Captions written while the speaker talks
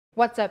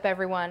What's up,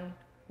 everyone?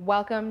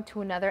 Welcome to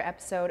another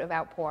episode of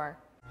Outpour.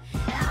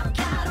 I've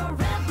got a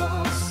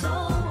rebel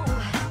soul.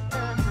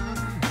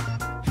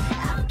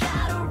 I've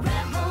got a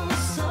rebel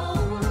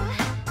soul.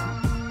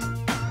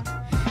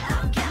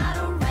 I've got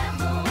a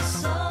rebel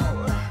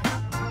soul.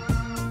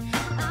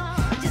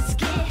 Oh, just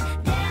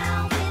get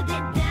down with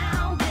it,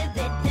 down with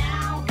it,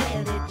 down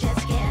with it.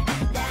 Just get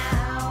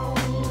down.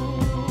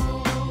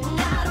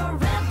 Got a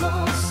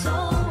rebel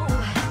soul.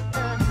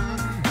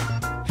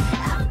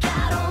 I've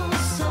got a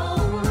soul.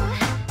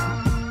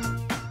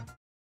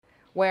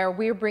 Where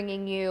we're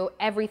bringing you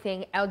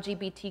everything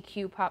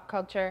LGBTQ pop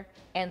culture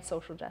and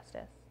social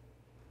justice.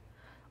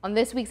 On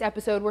this week's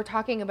episode, we're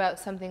talking about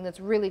something that's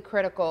really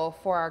critical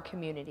for our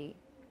community.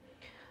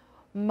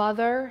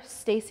 Mother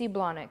Stacey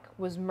Blahnik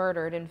was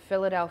murdered in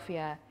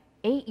Philadelphia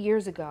 8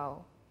 years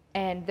ago,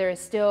 and there is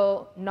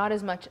still not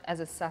as much as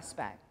a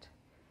suspect.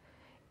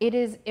 It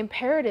is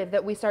imperative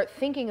that we start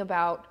thinking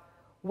about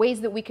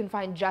ways that we can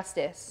find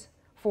justice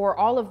for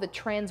all of the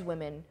trans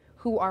women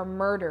who are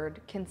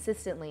murdered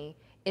consistently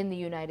in the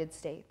United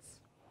States.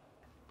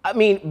 I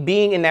mean,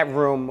 being in that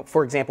room,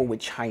 for example,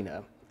 with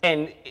China,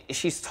 and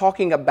she's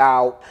talking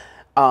about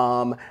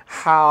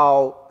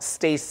how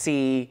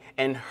Stacey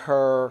and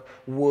her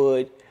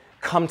would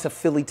come to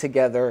Philly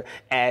together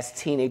as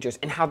teenagers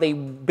and how they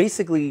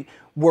basically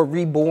were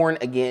reborn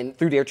again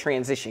through their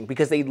transition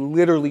because they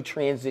literally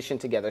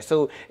transitioned together.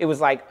 So it was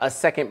like a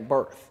second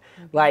birth.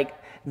 Like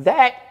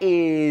that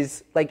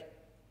is like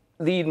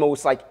the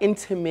most like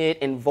intimate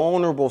and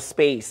vulnerable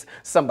space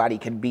somebody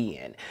could be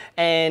in.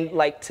 And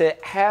like to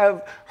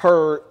have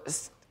her,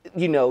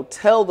 you know,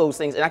 tell those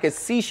things, and I could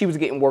see she was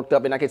getting worked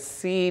up and I could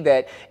see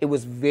that it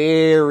was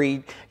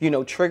very, you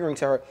know, triggering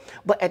to her.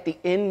 But at the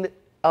end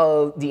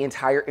of the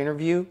entire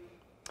interview,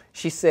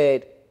 she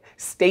said,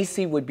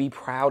 Stacey would be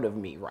proud of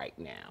me right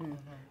now. Mm-hmm.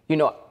 You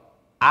know,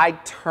 I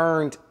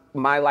turned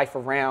my life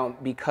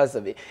around because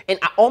of it. And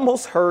I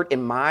almost heard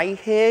in my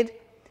head,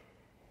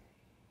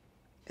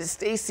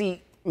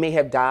 Stacey may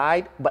have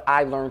died, but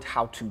I learned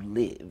how to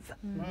live.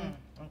 Mm-hmm.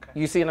 Okay.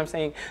 You see what I'm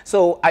saying?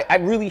 So I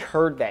really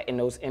heard that in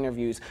those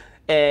interviews.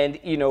 And,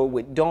 you know,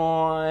 with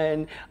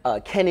Dawn,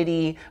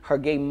 Kennedy, her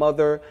gay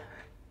mother,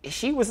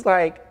 she was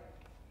like,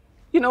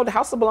 you know, the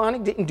House of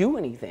Blahnik didn't do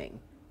anything.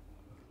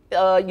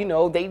 You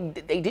know, they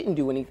didn't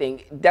do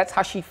anything. That's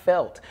how she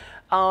felt.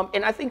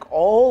 And I think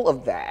all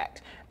of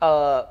that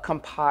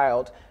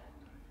compiled.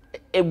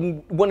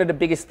 And one of the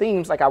biggest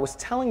themes, like I was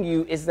telling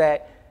you, is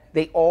that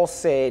they all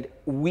said,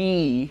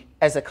 we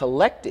as a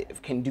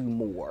collective can do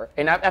more.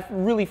 And I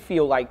really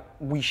feel like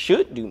we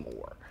should do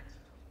more.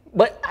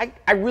 But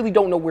I really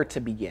don't know where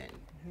to begin.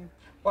 Mm-hmm.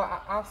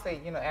 Well, I'll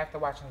say, you know, after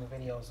watching the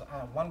videos,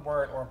 one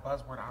word or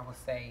buzzword I would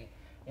say,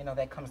 you know,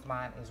 that comes to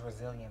mind is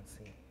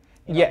resiliency.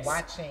 You know, yes.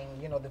 Watching,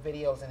 you know, the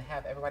videos and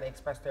have everybody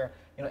express their,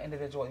 you know,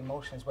 individual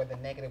emotions, whether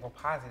negative or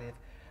positive,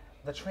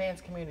 the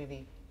trans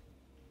community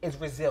is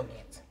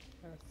resilient.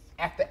 Yes.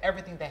 After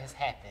everything that has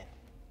happened.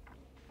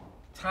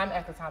 Time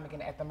after time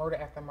again, after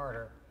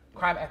murder,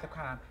 crime after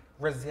crime,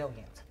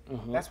 resilient.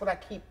 Mm-hmm. That's what I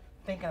keep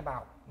thinking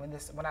about when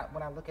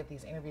I look at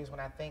these interviews,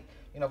 when I think,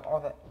 you know, of all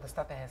the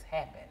stuff that has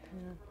happened.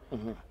 Yeah.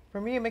 Mm-hmm. For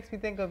me, it makes me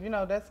think of, you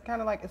know, that's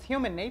kind of like, it's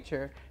human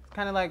nature. It's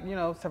kind of like, you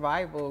know,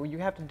 survival. You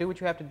have to do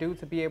what you have to do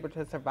to be able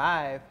to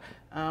survive,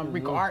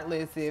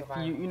 regardless if,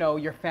 you know,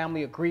 your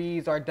family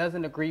agrees or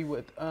doesn't agree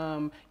with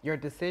your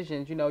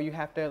decisions. You know, you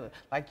have to,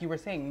 like you were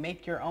saying,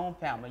 make your own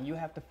family. You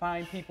have to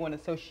find people and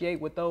associate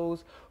with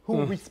those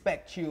who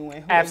respect you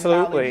and who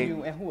acknowledge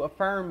you and who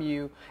affirm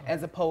you,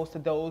 as opposed to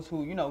those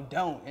who, you know,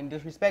 don't and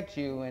disrespect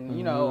you and,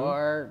 you know,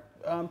 are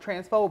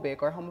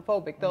transphobic or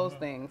homophobic, those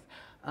things.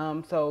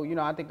 So, you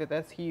know, I think that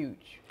that's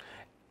huge.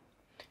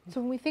 So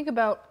when we think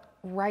about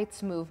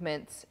rights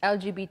movements,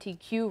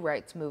 LGBTQ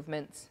rights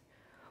movements,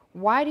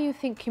 why do you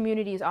think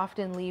communities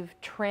often leave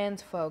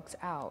trans folks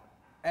out?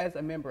 As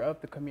a member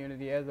of the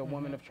community, as a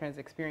woman of trans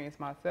experience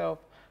myself,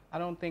 I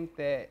don't think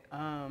that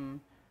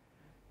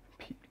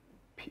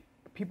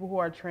people who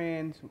are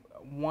trans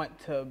want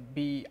to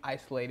be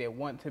isolated,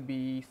 want to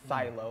be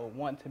siloed,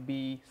 want to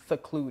be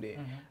secluded.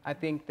 I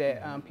think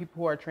that people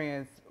who are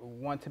trans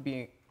want to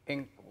be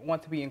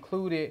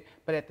included,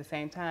 but at the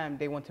same time,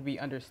 they want to be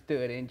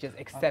understood and just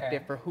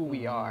accepted for who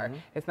we are.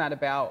 It's not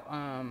about,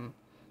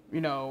 you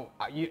know,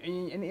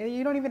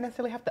 you don't even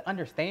necessarily have to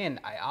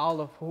understand all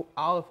of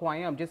who I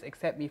am. Just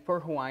accept me for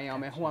who I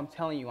am and who I'm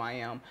telling you I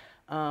am.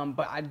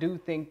 But I do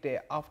think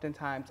that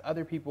oftentimes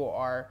other people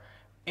are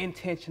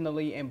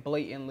intentionally and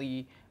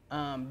blatantly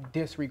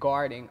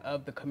disregarding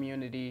of the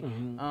community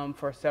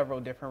for several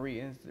different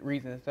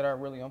reasons that are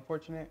really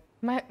unfortunate.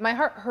 My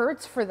heart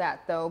hurts for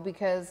that, though,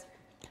 because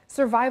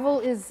survival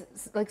is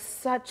like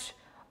such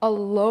a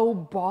low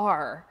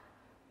bar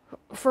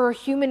for a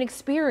human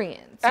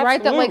experience,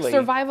 right? That like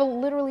survival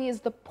literally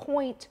is the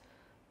point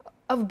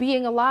of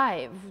being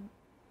alive.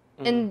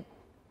 And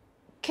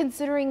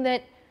considering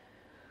that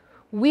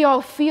we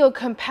all feel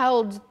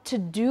compelled to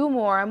do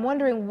more, I'm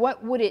wondering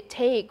what would it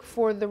take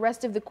for the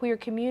rest of the queer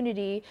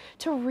community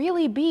to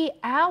really be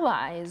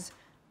allies?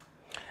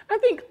 I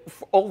think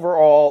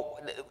overall,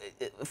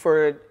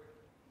 for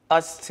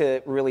us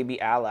to really be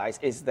allies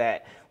is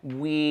that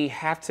we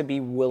have to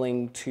be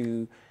willing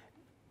to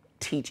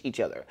teach each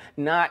other,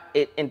 not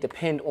and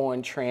depend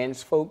on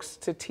trans folks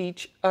to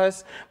teach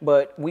us,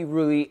 but we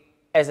really,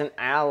 as an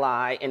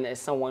ally and as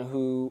someone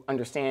who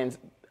understands,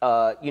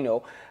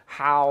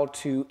 how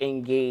to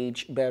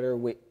engage better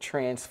with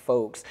trans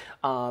folks,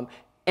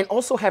 and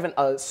also having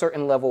a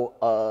certain level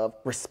of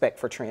respect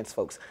for trans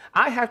folks.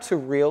 I have to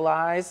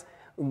realize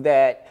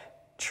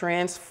that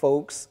trans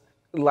folks,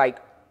 like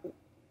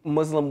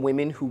Muslim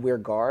women who wear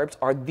garbs,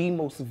 are the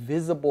most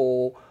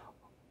visible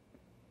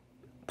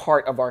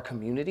part of our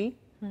community.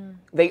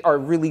 They are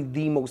really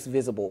the most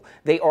visible.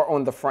 They are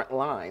on the front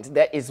lines.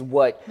 That is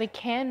what They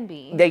can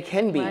be. they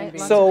can be. Right?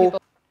 Lots of So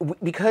people-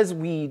 because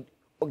we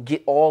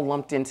get all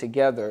lumped in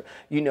together,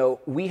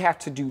 we have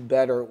to do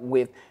better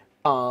with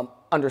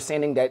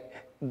understanding that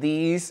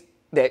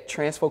that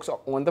trans folks are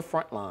on the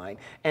front line,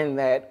 and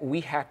that we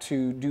have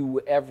to do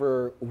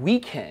whatever we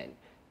can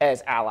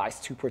as allies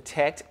to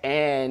protect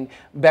and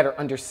better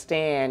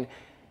understand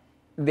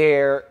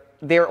their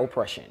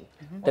oppression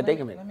that they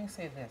commit. Let me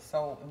say this.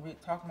 So we're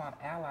talking about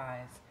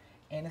allies,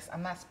 and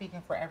I'm not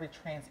speaking for every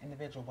trans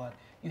individual, but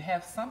you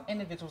have some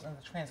individuals in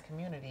the trans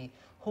community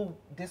who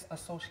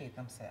disassociate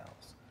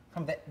themselves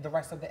from the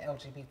rest of the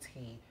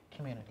LGBT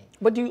community.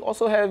 But do you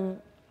also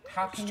have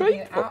How can you straight be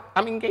an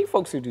folks, gay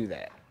folks who do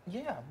that?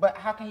 Yeah, but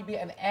how can you be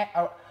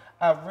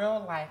a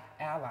real life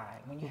ally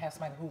when you have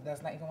somebody who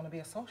does not even want to be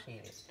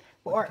associated?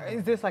 Or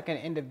is this like an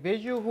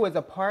individual who is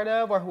a part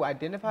of or who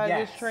identifies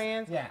Yes, as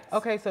trans? yes.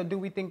 Okay, so do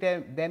we think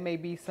that there may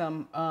be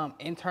some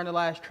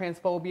internalized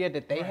transphobia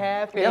that they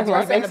have? Yeah, It's right,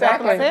 within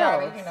exactly.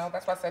 themselves? Everybody,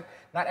 that's why I said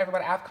not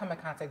everybody I've come in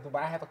contact with,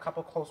 but I have a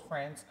couple close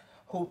friends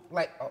who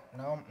like, oh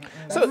no,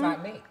 that's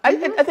not me. I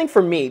think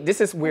for me, this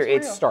is where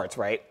it real. starts,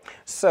 right?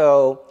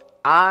 So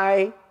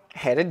I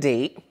had a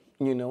date,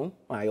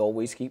 I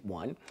always keep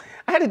one.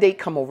 I had a date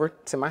come over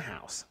to my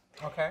house.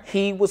 Okay.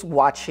 He was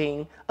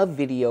watching a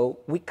video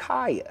with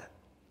Kaya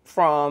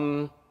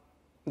from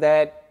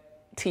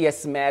that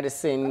T.S.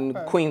 Madison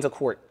Queens of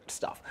Court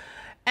stuff.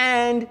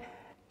 And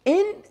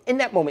in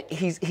that moment,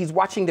 he's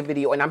watching the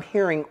video, and I'm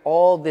hearing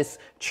all this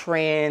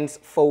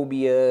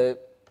transphobia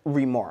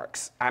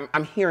remarks.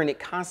 I'm hearing it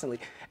constantly.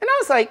 And I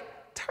was like,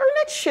 turn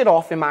that shit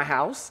off in my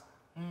house.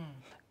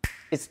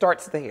 It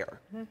starts there.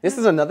 This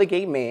is another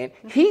gay man.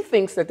 He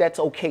thinks that that's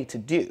okay to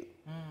do.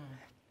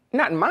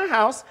 Not in my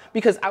house,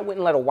 because I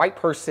wouldn't let a white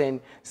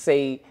person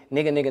say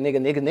nigga, nigga, nigga,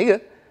 nigga,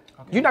 nigga.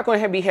 Okay. You're not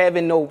gonna be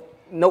having no,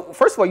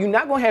 first of all, you're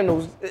not gonna have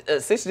no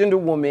cisgender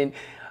woman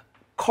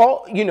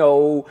call,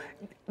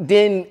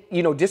 then,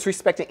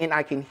 disrespecting, and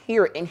I can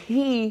hear it. And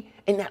he,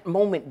 in that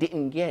moment,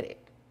 didn't get it.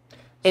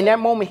 In that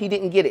moment, he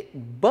didn't get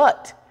it.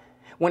 But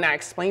when I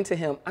explained to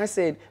him, I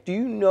said, do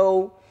you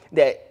know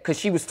that, because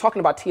she was talking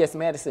about T.S.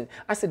 Madison,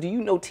 I said, do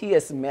you know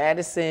T.S.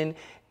 Madison,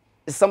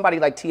 somebody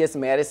like T.S.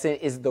 Madison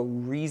is the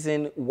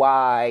reason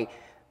why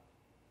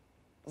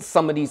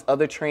some of these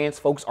other trans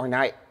folks are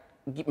not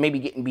maybe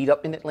getting beat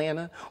up in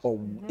Atlanta? Or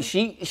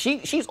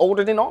she's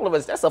older than all of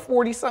us. That's a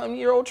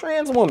 40-something-year-old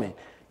trans woman.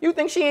 You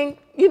think she ain't,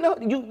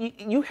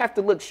 you have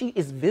to look, she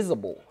is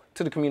visible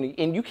to the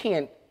community, and you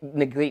can't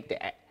negate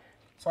that.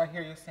 So I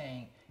hear you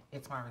saying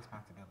it's my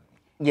responsibility.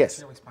 Yes.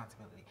 It's your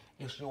responsibility.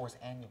 It's yours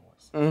and yours.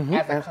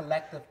 As a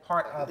collective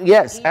part of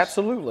Yes, each.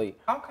 absolutely.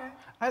 Okay.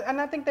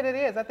 And I think that it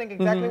is. I think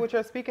exactly what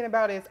you're speaking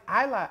about is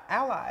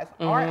allies,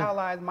 our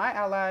allies, my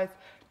allies,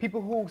 people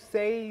who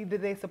say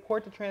that they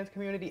support the trans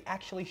community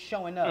actually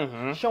showing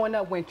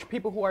up when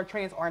people who are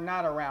trans are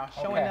not around,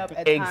 showing up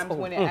at times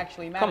when it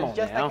actually matters. Come on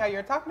Just now. like how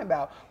you're talking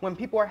about, when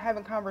people are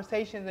having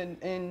conversations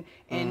and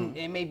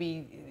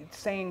maybe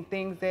saying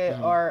things that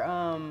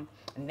are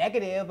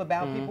negative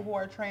about people who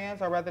are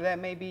trans, or rather that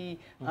may be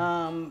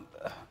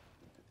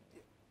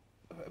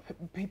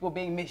people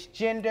being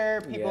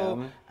misgendered,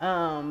 people.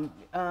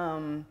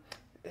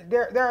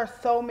 There are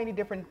so many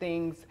different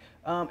things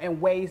and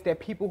ways that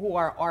people who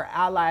are our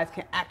allies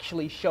can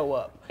actually show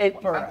up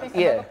for I us. think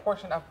another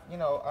portion of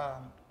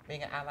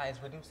being an ally is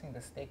reducing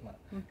the stigma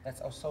that's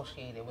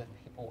associated with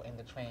people in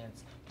the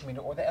trans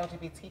community or the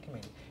LGBT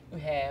community. You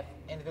have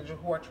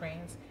individuals who are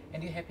trans,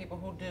 and you have people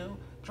who do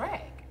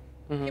drag.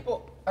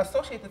 People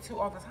associate the two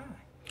all the time.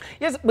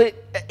 Yes, but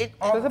It's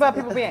about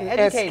people being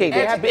educated.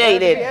 They have to be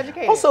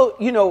educated. Also,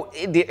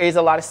 there is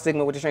a lot of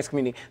stigma with the trans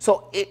community.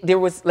 So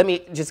let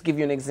me just give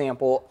you an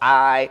example.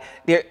 I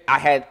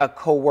had a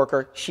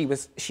coworker.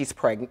 She's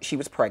pregnant. She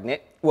was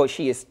pregnant. Well,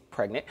 she is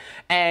pregnant,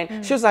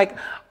 and she was like,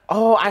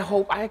 "Oh, I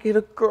hope I get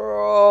a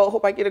girl.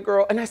 Hope I get a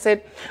girl." And I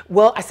said,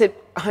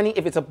 "Honey,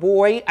 if it's a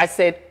boy, I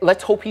said,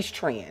 let's hope he's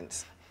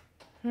trans.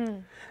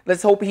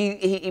 Let's hope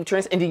he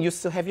trans, and then you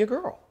still have your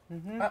girl.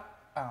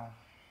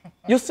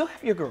 You'll still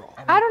have your girl."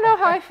 I don't know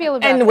how I feel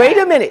about And that. wait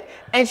a minute.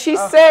 And she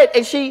said,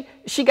 and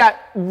she got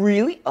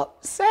really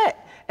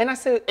upset. And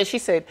she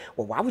said,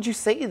 "Well, why would you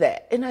say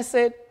that?" And I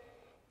said,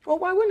 "Well,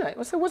 why wouldn't I?"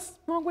 I said, "What's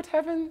wrong with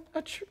having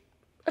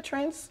a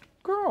trans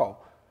girl?"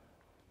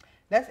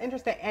 That's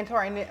interesting, and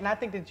Tori, and I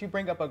think that you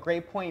bring up a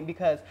great point,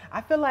 because I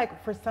feel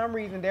like for some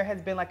reason there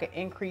has been like an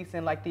increase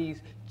in like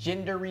these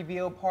gender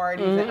reveal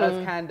parties and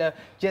us kind of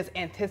just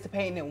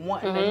anticipating and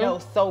wanting to know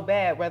so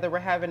bad whether we're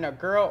having a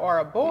girl or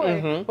a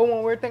boy. But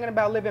when we're thinking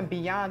about living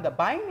beyond the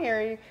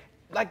binary,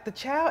 like the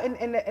child,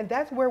 and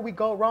that's where we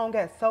go wrong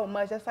at so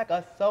much. That's like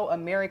a so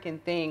American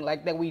thing,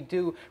 like that we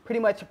do,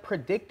 pretty much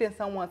predicting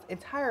someone's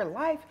entire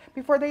life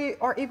before they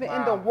are even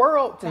in the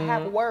world to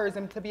have words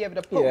and to be able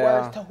to put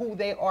words to who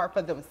they are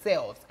for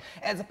themselves,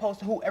 as opposed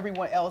to who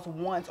everyone else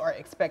wants or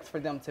expects for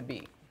them to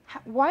be.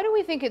 Why do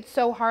we think it's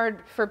so hard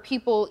for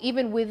people,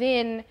 even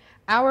within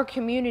our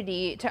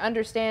community, to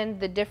understand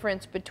the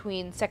difference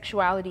between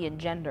sexuality and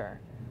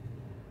gender?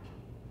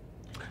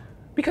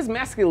 Because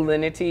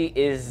masculinity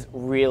is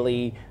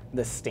really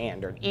the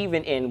standard,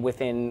 even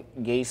within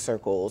gay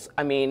circles.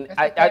 I mean, It's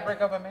the fabric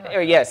of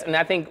America. Yes, and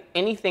I think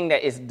anything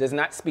that does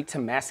not speak to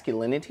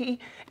masculinity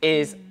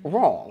is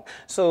wrong.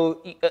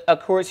 So,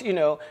 of course,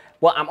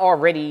 well, I'm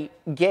already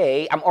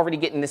gay. I'm already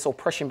getting this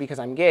oppression because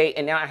I'm gay,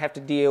 and now I have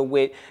to deal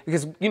with,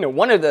 because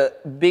one of the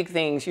big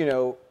things,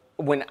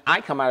 when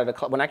I came out of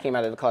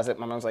the closet,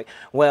 my mom was like,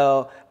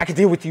 well, I could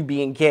deal with you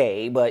being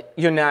gay, but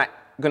you're not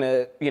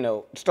gonna,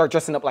 start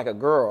dressing up like a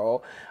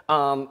girl.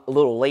 A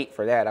little late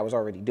for that. I was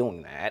already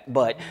doing that,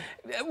 but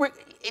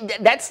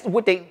that's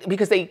what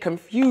because they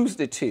confused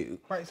the two.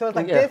 Right. So it's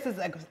like this is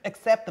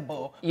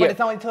acceptable, but it's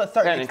only to a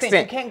certain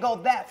extent. You can't go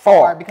that Far.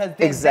 far because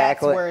then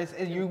that's where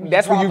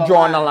that's where you've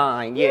drawn the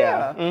line.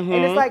 Yeah. And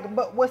it's like,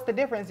 but what's the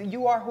difference?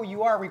 You are who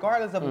you are,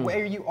 regardless of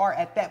where you are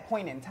at that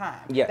point in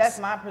time. Yes. That's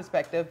my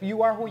perspective.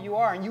 You are who you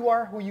are, and you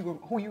are who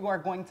you are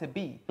going to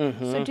be.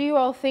 So do you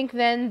all think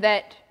then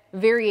that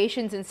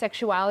variations in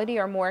sexuality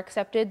are more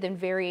accepted than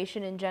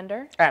variation in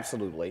gender?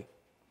 Absolutely.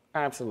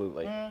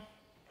 Absolutely.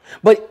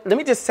 But let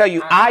me just tell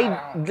you,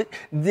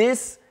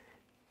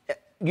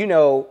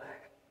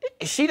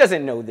 she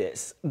doesn't know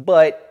this,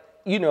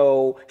 but,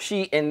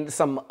 she and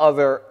some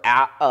other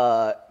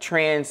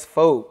trans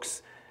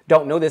folks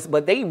don't know this,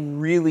 but they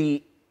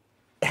really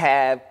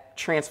have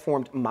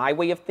transformed my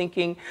way of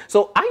thinking.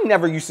 So I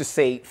never used to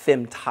say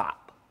femtop.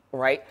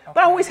 Right? Okay.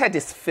 But I always had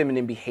this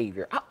feminine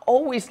behavior. I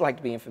always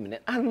liked being feminine.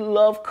 I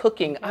love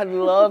cooking. I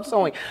love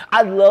sewing.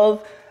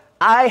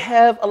 I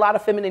have a lot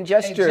of feminine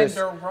gestures. A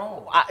gender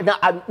role.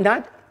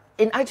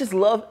 And I just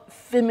love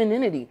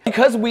femininity.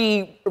 Because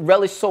we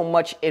relish so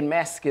much in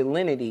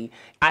masculinity,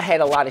 I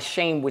had a lot of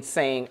shame with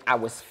saying I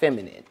was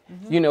feminine.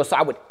 So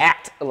I would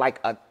act like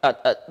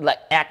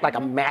a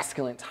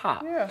masculine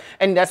top. Yeah.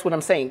 And that's what I'm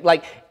saying.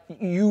 Like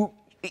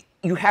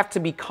you have to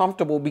be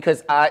comfortable,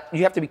 because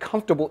you have to be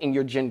comfortable in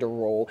your gender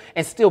role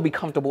and still be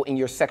comfortable in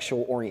your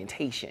sexual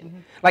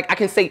orientation. Like I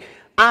can say,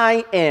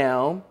 I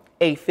am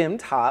a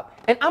femtop,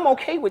 and I'm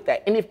okay with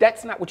that. And if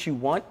that's not what you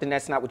want, then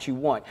that's not what you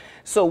want.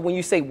 So when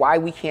you say why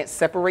we can't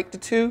separate the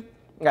two,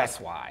 that's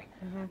why.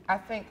 I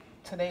think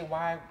today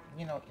why,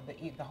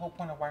 the whole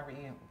point of why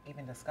we're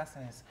even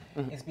discussing this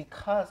is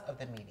because of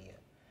the media.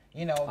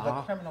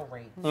 The criminal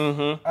rates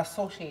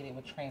associated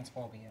with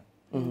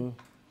transphobia.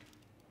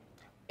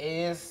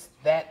 Is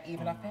that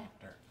even a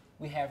factor?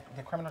 We have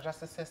the criminal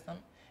justice system,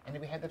 and then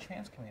we have the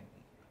trans community.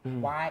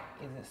 Why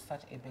is it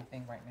such a big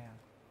thing right now?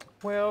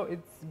 Well,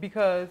 it's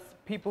because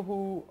people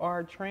who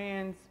are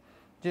trans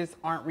just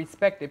aren't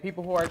respected.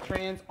 People who are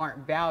trans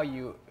aren't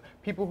valued.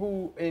 People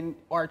who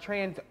are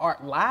trans, our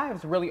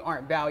lives really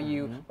aren't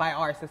valued by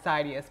our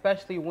society,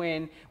 especially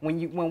when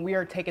we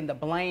are taking the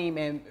blame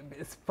and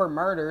for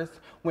murders.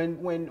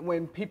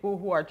 When people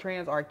who are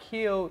trans are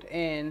killed,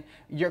 and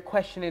you're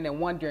questioning and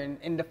wondering,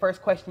 and the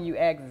first question you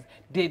ask is,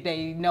 did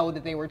they know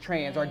that they were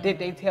trans, or did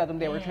they tell them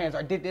they were trans,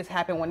 or did this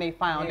happen when they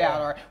found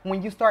out? Or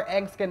when you start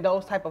asking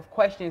those type of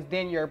questions,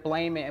 then you're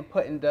blaming and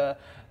putting the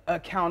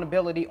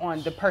accountability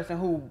on the person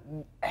who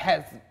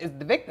is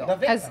the victim.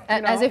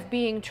 As if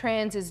being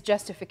trans is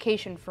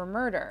justification for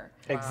murder.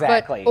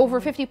 Exactly. But over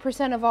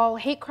 50% of all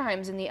hate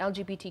crimes in the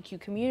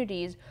LGBTQ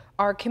communities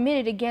are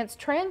committed against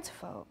trans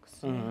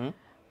folks.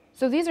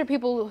 So these are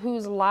people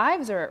whose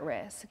lives are at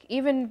risk,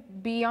 even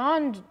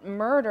beyond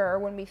murder.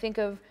 When we think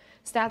of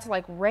stats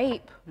like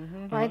rape,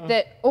 right,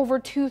 that over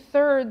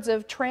 2/3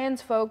 of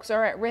trans folks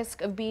are at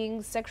risk of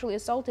being sexually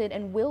assaulted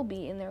and will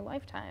be in their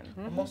lifetime.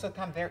 But most of the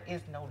time there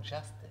is no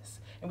justice,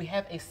 and we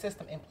have a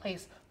system in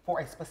place for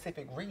a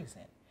specific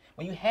reason.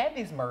 When you have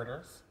these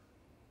murders,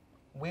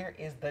 where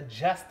is the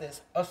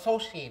justice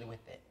associated with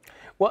it?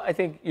 Well, I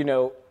think,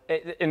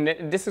 and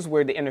this is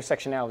where the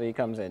intersectionality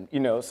comes in,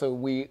 so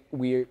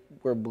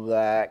we're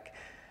Black,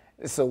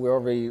 so we're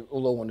already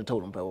low on the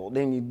totem pole.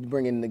 Then you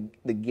bring in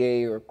the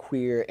gay or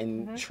queer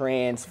and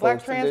trans Black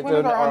folks. trans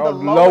women are on the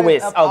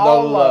lowest of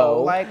the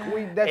low. Like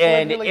that's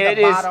and literally it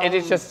the is, bottom. it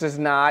is just does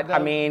not. I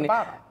mean,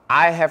 bottom.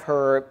 I have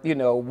heard,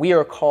 we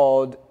are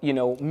called,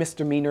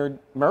 misdemeanor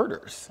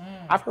murders.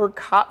 I've heard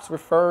cops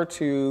refer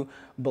to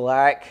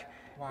Black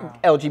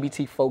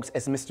LGBT folks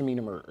as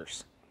misdemeanor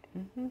murders.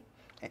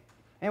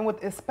 And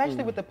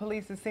especially with the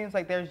police, it seems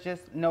like there's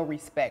just no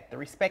respect. The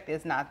respect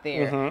is not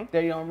there.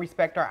 They don't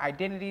respect our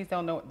identities.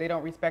 They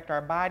don't respect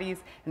our bodies.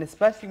 And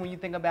especially when you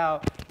think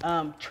about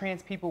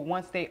trans people,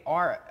 once they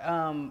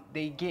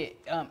get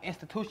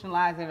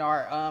institutionalized and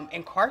are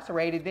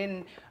incarcerated,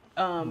 then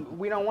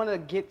we don't want to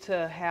get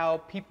to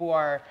how people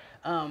are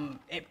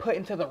put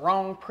into the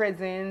wrong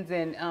prisons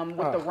and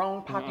with the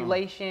wrong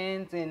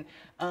populations and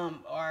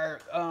are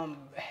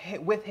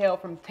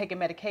withheld from taking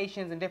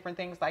medications and different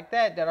things like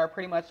that are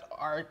pretty much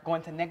are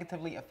going to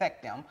negatively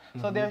affect them.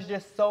 So there's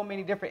just so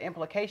many different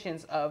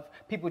implications of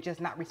people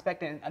just not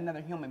respecting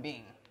another human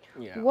being.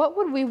 Yeah. What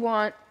would we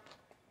want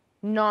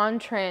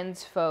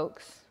non-trans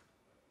folks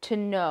to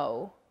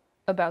know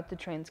about the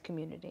trans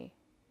community?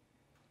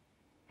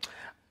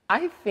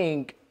 I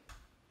think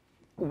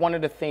one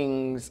of the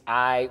things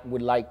I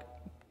would like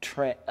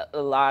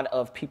a lot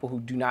of people who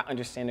do not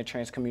understand the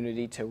trans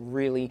community to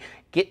really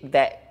get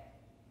that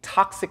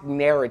toxic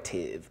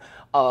narrative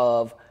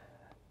of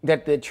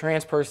that the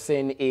trans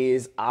person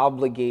is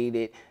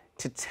obligated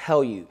to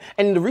tell you.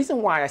 And the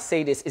reason why I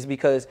say this is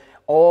because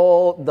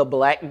all the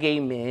black gay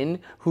men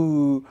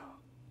who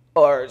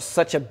are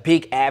such a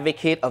big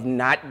advocate of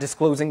not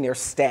disclosing their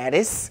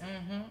status,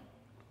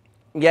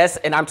 yes,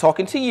 and I'm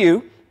talking to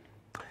you,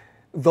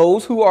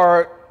 those who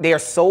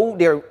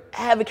they're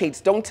advocates,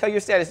 don't tell your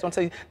status, don't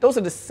tell you. Those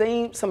are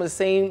some of the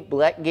same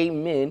black gay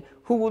men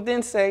who will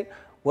then say,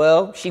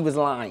 well, she was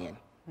lying.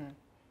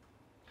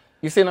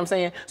 You see what I'm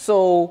saying?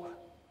 So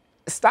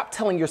stop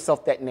telling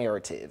yourself that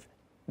narrative.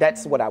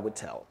 That's what I would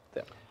tell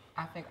them.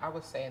 I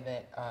would say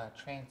that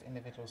trans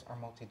individuals are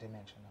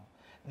multidimensional.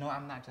 No,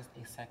 I'm not just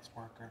a sex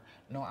worker.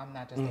 No, I'm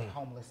not just a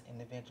homeless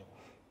individual.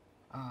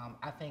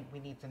 I think we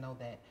need to know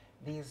that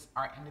these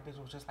are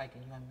individuals just like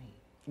you and me.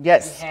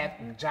 Yes. We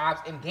have jobs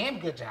and damn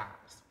good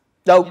jobs.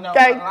 Okay. You know,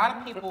 a lot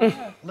of people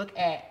look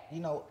at,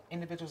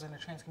 individuals in the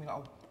trans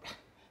community,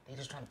 they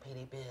just trying to pay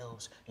their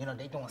bills.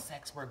 They doing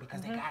sex work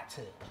because they got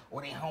to,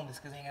 or they homeless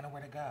because they ain't got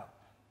nowhere to go.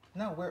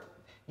 No,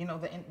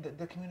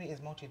 the community is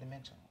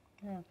multidimensional.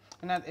 Yeah.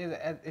 And that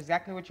is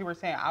exactly what you were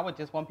saying. I would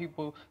just want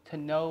people to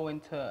know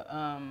and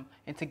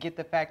to get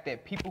the fact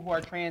that people who are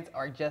trans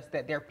are just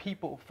that they're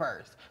people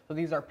first. So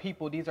these are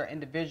people, these are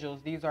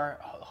individuals, these are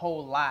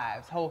whole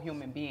lives, whole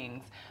human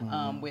beings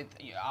with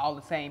all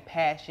the same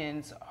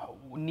passions,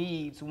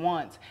 needs,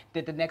 wants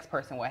that the next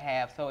person would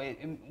have. So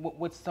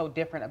what's so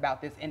different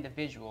about this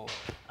individual?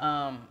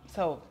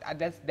 So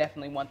that's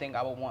definitely one thing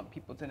I would want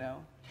people to know.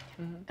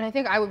 And I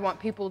think I would want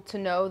people to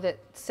know that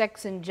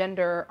sex and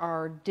gender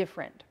are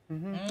different.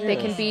 They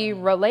can be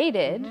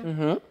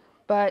related,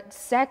 but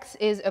sex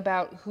is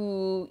about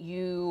who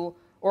you,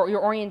 or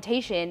your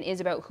orientation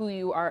is about who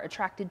you are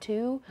attracted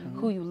to,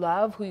 who you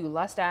love, who you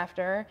lust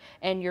after,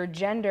 and your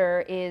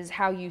gender is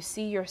how you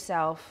see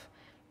yourself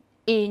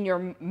in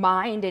your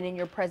mind and in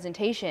your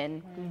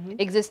presentation,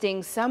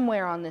 existing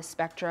somewhere on this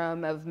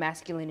spectrum of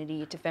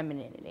masculinity to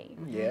femininity.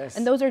 Yes.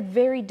 And those are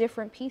very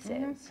different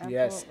pieces.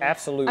 Yes,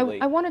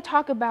 absolutely. I want to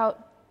talk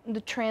about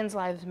the Trans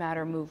Lives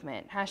Matter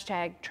movement,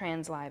 hashtag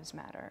Trans Lives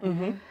Matter.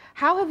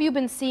 How have you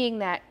been seeing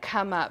that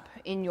come up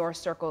in your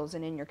circles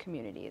and in your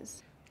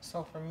communities?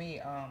 So for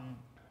me,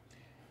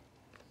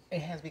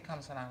 it has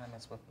become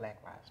synonymous with Black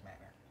Lives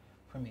Matter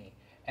for me.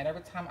 And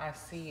every time I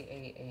see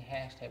a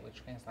hashtag with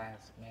Trans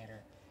Lives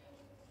Matter,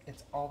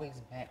 it's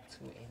always back to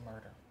a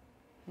murder.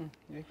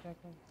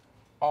 Exactly.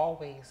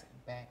 Always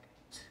back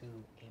to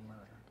a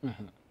murder.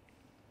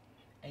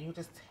 And you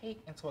just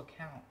take into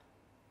account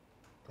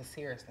the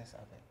seriousness of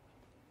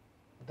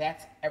it.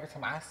 That's every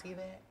time I see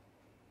that,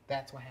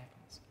 that's what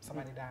happens.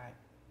 Somebody died.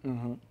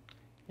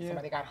 Yeah.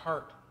 Somebody got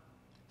hurt.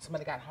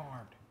 Somebody got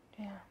harmed.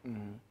 Yeah.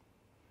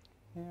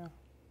 Yeah.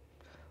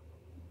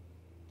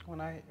 When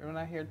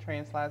I hear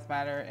Trans Lives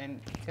Matter, and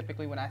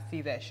typically when I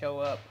see that show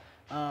up,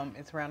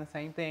 it's around the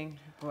same thing,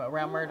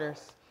 around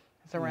murders.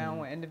 It's around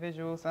when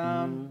individuals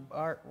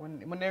are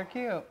when they're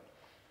killed.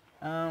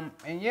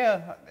 And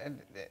yeah,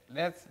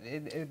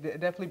 it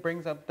definitely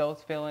brings up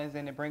those feelings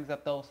and it brings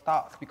up those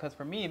thoughts, because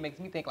for me it makes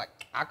me think like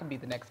I can be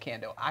the next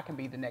candle, I can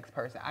be the next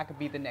person, I could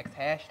be the next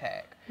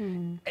hashtag.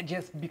 And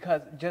just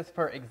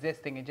for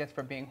existing and just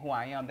for being who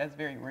I am, that's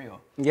very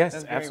real. Yes,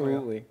 That's very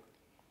absolutely. real.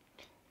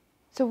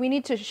 So we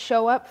need to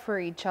show up for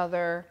each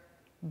other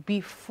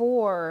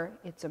before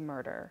it's a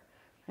murder.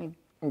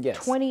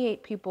 Yes.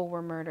 28 people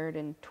were murdered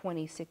in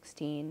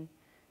 2016.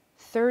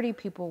 30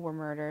 people were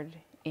murdered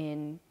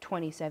in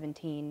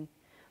 2017.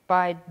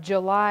 By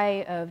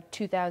July of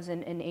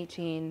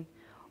 2018,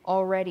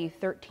 already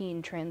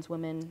 13 trans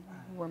women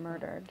were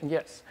murdered.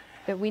 Yes.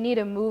 That we need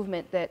a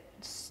movement that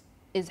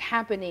is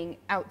happening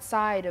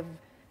outside of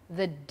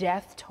the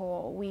death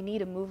toll. We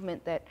need a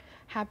movement that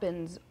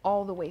happens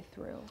all the way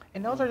through.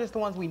 And those are just the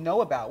ones we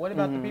know about. What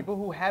about the people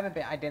who haven't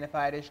been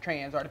identified as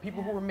trans, or the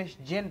people who were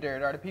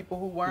misgendered, or the people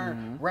who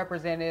weren't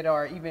represented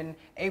or even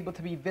able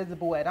to be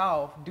visible at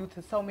all due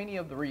to so many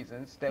of the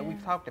reasons that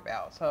we've talked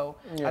about? So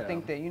I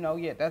think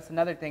that, that's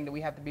another thing that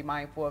we have to be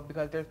mindful of,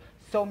 because there's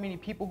so many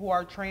people who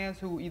are trans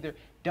who either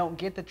don't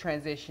get the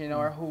transition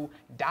or who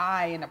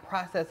die in the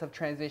process of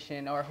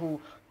transition, or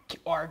who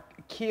are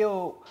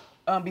killed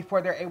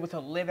before they're able to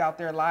live out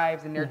their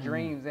lives and their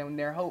dreams and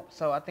their hopes.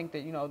 So I think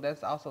that,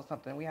 that's also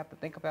something we have to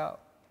think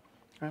about.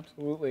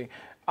 Absolutely.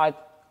 I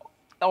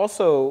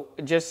also,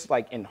 just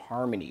like in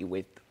harmony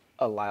with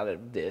a lot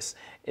of this,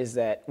 is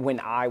that when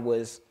I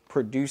was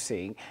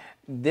producing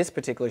this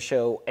particular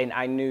show and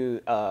I knew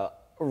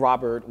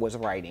Robert was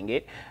writing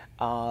it,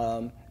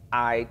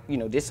 I,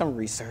 did some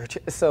research.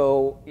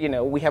 So,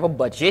 we have a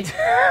budget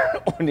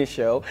on this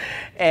show.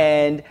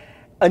 And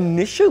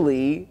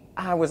initially,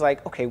 I was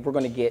like, okay,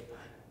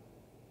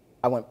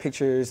 I want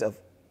pictures of,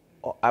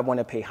 I want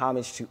to pay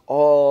homage to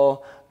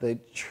all the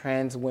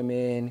trans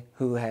women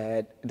who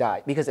had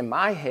died. Because in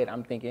my head,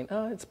 I'm thinking,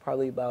 it's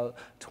probably about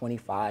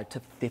 25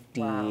 to 50.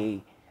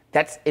 Wow.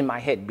 That's in my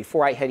head.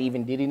 Before I had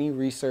even did any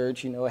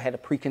research, I had a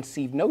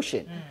preconceived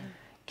notion.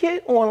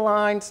 Get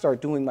online,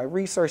 start doing my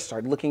research,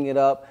 start looking it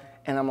up.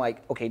 And I'm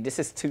like, okay, this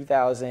is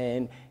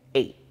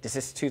 2008, this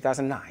is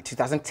 2009,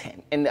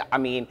 2010. And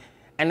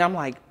I'm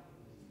like,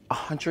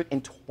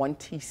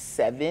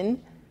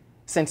 127?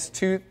 Since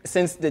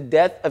the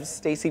death of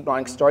Stacey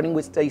Blahnik, starting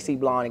with Stacey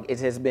Blahnik,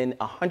 it has been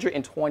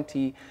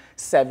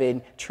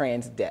 127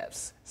 trans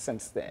deaths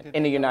since then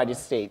in the United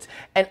States.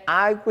 And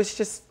I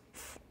was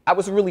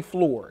really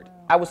floored.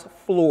 Wow. I was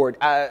floored.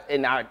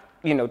 And I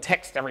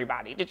text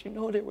everybody, did you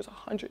know there was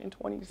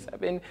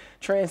 127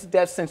 trans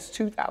deaths since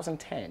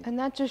 2010? And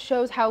that just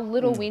shows how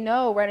little we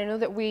know, right? I know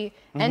that we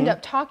end up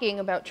talking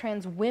about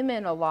trans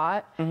women a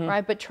lot,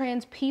 right? But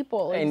trans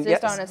people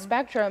exist on a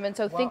spectrum. And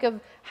so think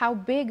of how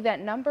big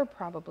that number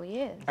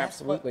probably is.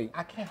 Absolutely.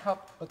 I can't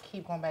help but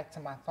keep going back to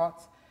my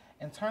thoughts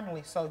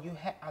internally. So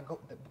I go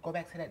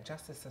back to that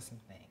justice system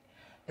thing.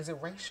 Is it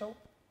racial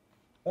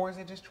or is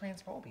it just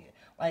transphobia?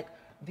 Like,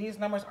 these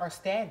numbers are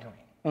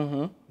staggering.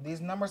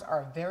 These numbers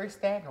are very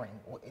staggering.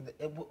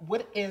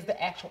 What is the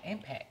actual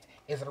impact?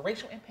 Is it a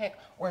racial impact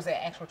or is it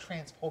actual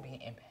transphobia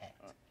impact?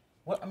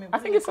 I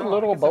think it's a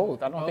little of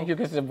both. I don't think you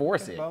can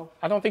divorce it.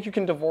 I don't think you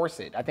can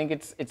divorce it. I think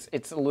it's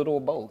a little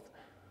of both.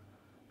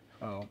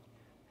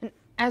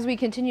 As we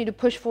continue to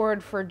push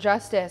forward for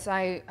justice,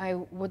 I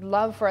would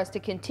love for us to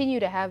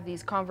continue to have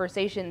these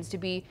conversations, to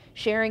be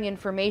sharing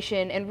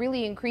information and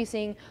really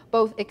increasing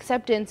both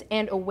acceptance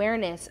and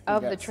awareness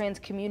of the trans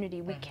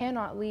community. We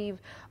cannot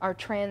leave our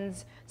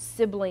trans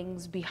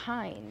siblings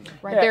behind,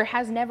 right? There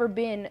has never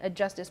been a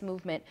justice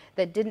movement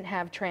that didn't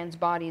have trans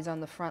bodies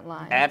on the front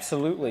line.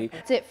 Absolutely.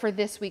 That's it for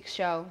this week's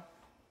show.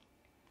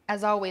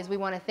 As always, we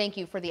want to thank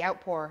you for the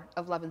outpour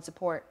of love and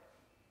support.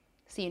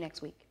 See you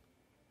next week.